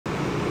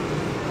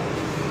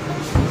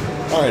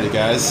Alrighty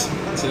guys,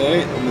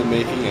 today I'm going to be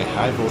making a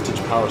high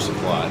voltage power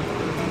supply.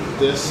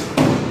 This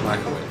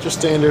microwave. Just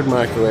standard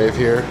microwave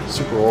here,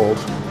 super old.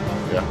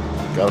 Yeah,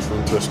 got it from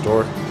the thrift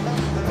store.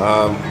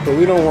 But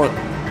we don't want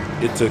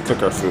it to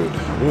cook our food.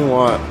 We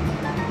want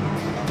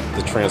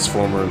the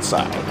transformer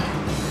inside.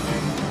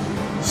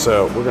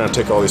 So we're going to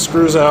take all these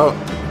screws out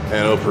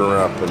and open her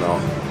up, and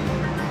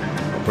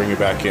I'll bring you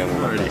back in.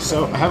 Alrighty,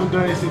 so I haven't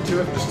done anything to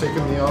it, just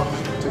taking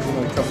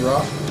the cover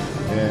off.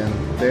 And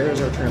there's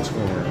our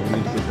transformer. We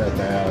need to get that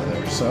guy out of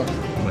there. So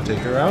I'm gonna take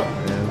her out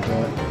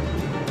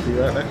and be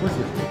right back with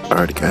you.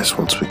 Alrighty guys,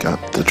 once we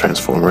got the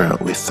transformer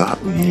out, we thought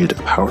we needed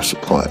a power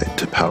supply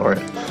to power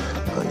it.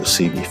 You'll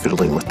see me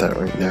fiddling with that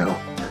right now.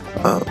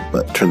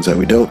 But turns out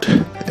we don't,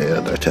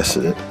 and I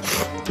tested it.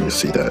 You'll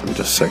see that in just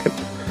a second.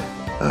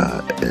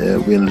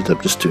 And we ended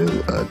up just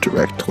doing a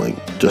direct link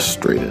just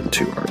straight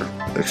into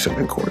our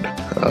extension cord.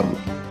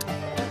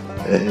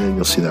 And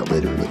you'll see that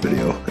later in the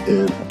video.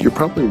 And you're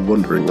probably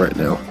wondering right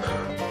now,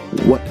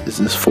 what is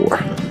this for?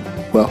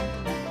 Well,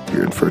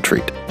 you're in for a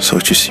treat. So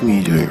what you see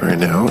me doing right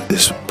now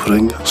is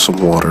putting some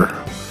water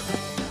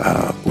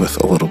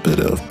with a little bit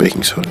of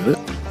baking soda in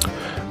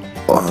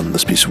it on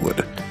this piece of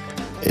wood.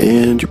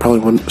 And you're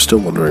probably still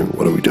wondering,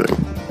 what are we doing?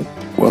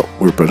 Well,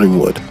 we're burning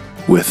wood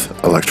with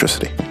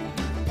electricity.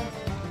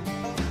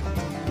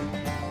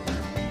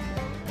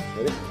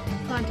 Ready?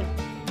 Contact.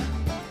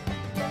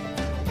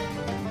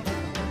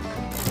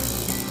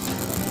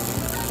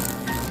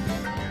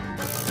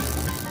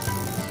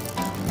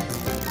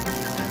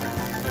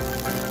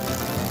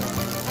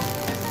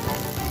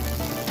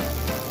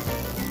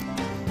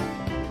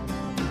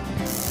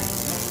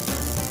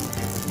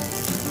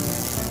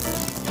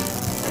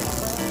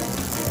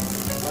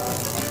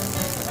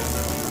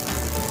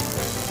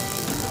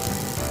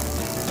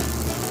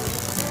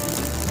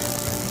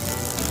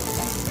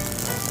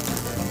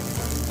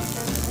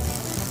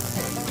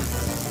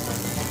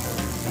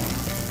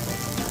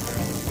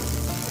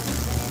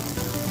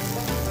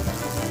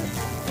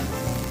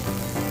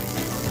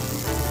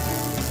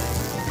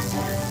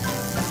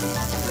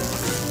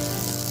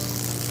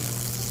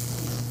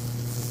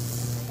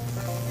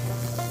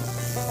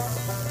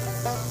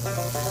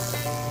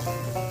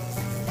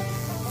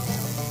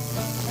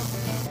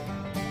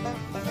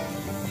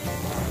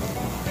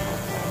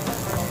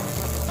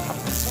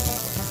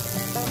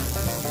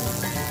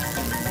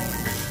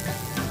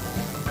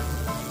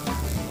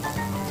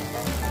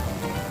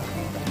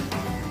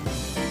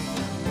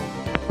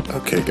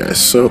 Okay guys,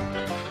 so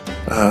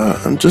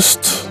I'm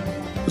just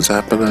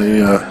zapping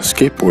a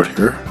skateboard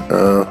here,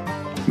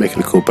 making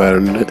a cool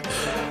pattern in it,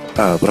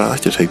 but I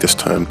like to take this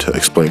time to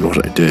explain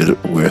what I did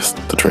with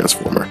the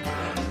transformer.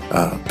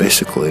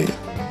 Basically,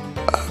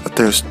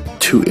 there's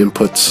two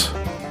inputs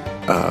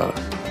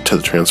to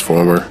the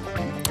transformer.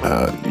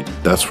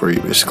 That's where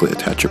you basically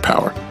attach your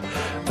power,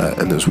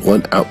 and there's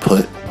one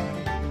output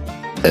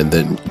and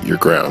then your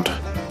ground,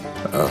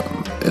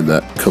 and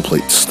that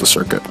completes the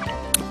circuit.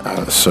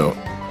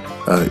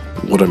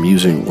 What I'm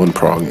using, one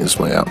prong is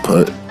my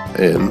output,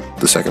 and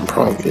the second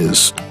prong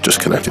is just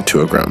connected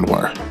to a ground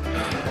wire.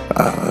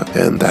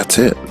 And that's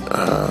it.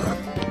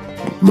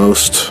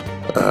 Most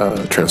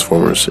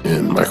transformers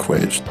in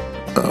microwaves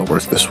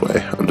work this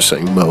way. I'm just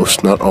saying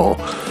most, not all.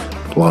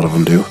 A lot of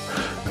them do.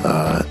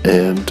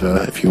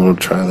 If you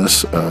want to try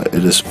this,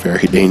 it is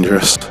very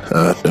dangerous.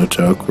 No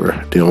joke,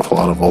 we're dealing with a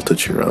lot of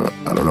voltage here.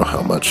 I don't know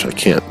how much. I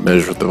can't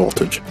measure the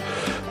voltage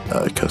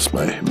because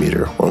my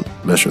meter won't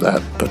measure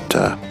that,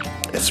 but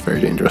it's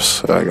very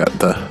dangerous. I got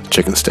the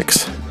chicken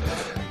sticks,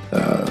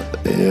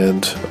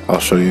 and I'll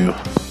show you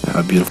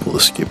how beautiful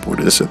this skateboard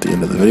is at the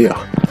end of the video.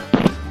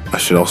 I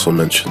should also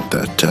mention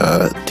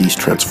that these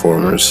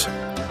transformers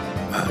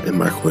in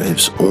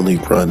microwaves only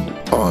run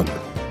on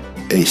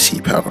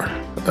AC power.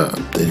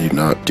 They do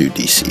not do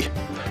DC.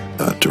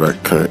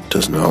 Direct current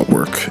does not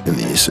work in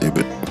these. It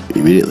would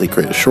immediately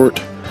create a short,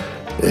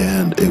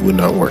 and it would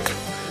not work.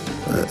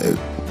 It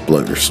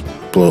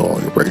blow all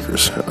your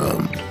breakers.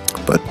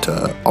 But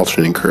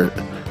alternating current,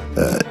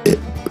 it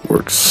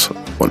works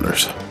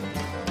wonders.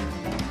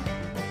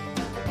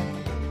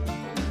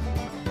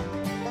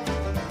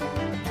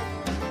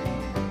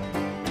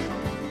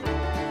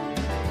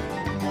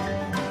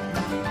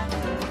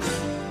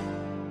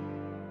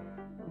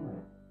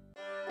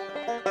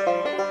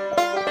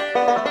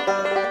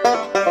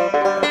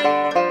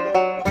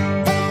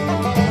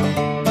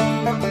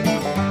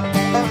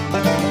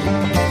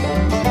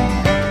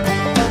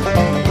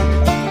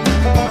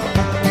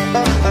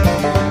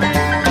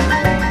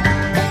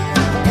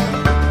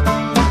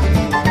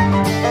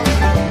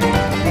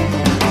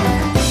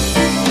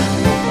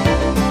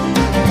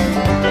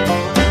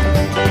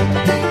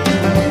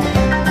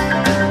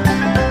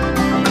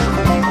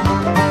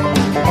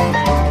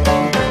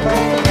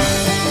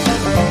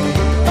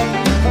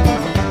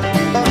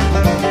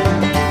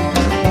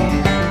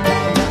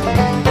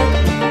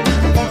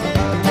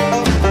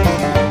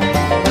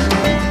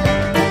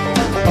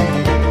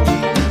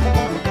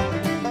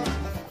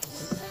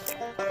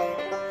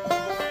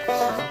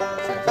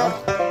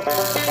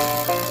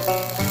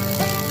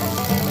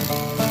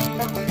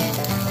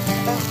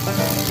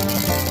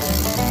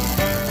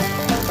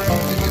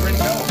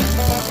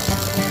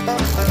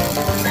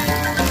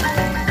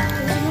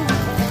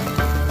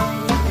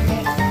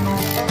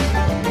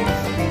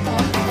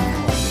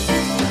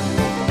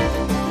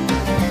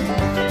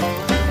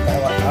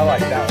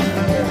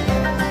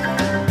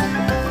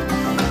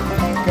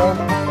 You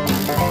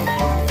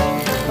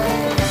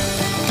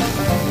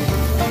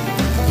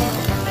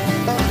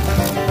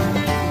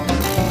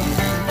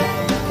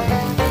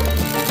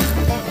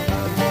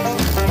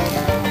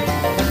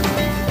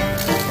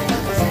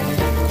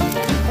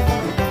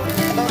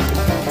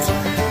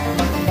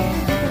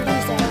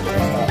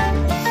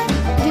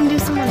can do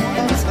some more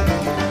ones.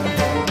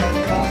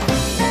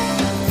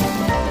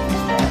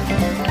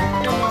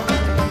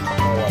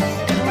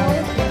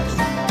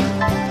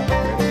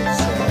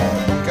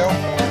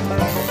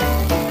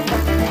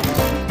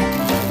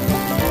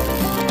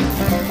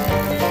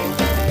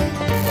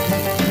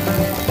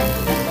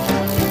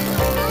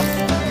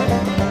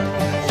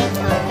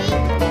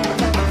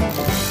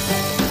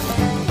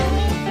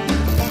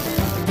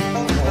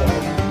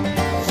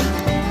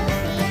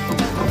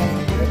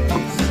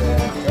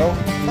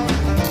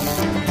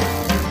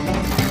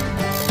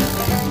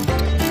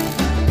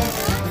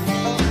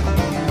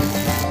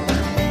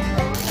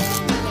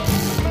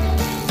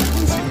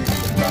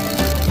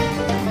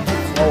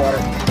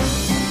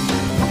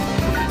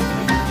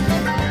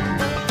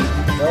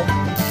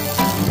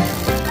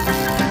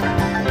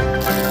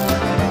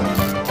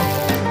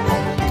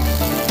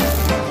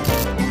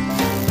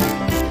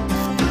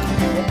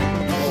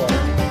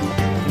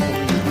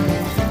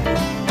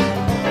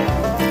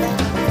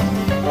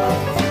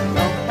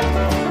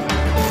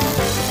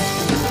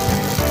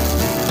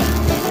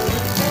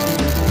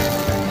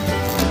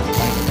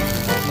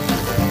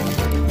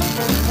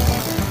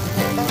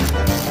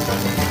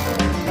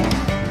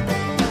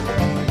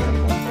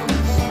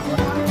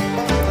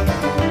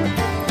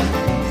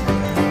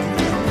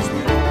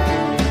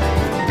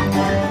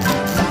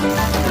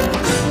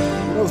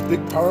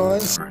 Big power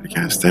lines. Alright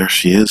guys, there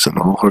she is in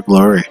all her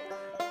glory.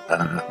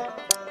 To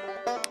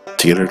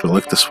get her to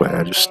look this way,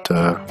 I just did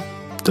a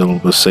little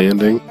bit of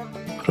sanding,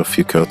 put a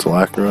few coats of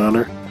lacquer on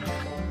her,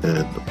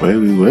 and away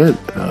we went.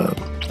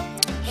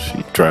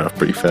 She dried off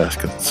pretty fast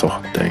because it's so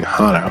dang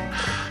hot out.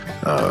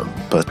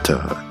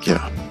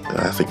 Yeah,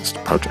 I think this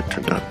project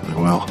turned out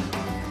really well.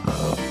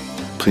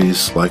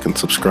 Please like and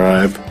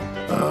subscribe.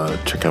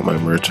 Check out my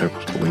merch. I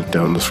put a link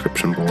down in the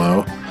description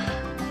below.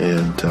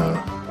 And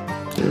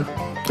yeah,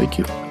 thank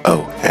you.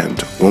 Oh, and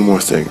one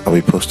more thing. I'll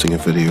be posting a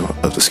video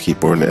of the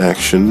skateboard in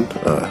action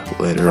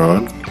later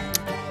on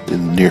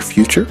in the near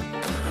future.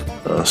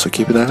 So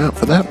keep an eye out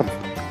for that one.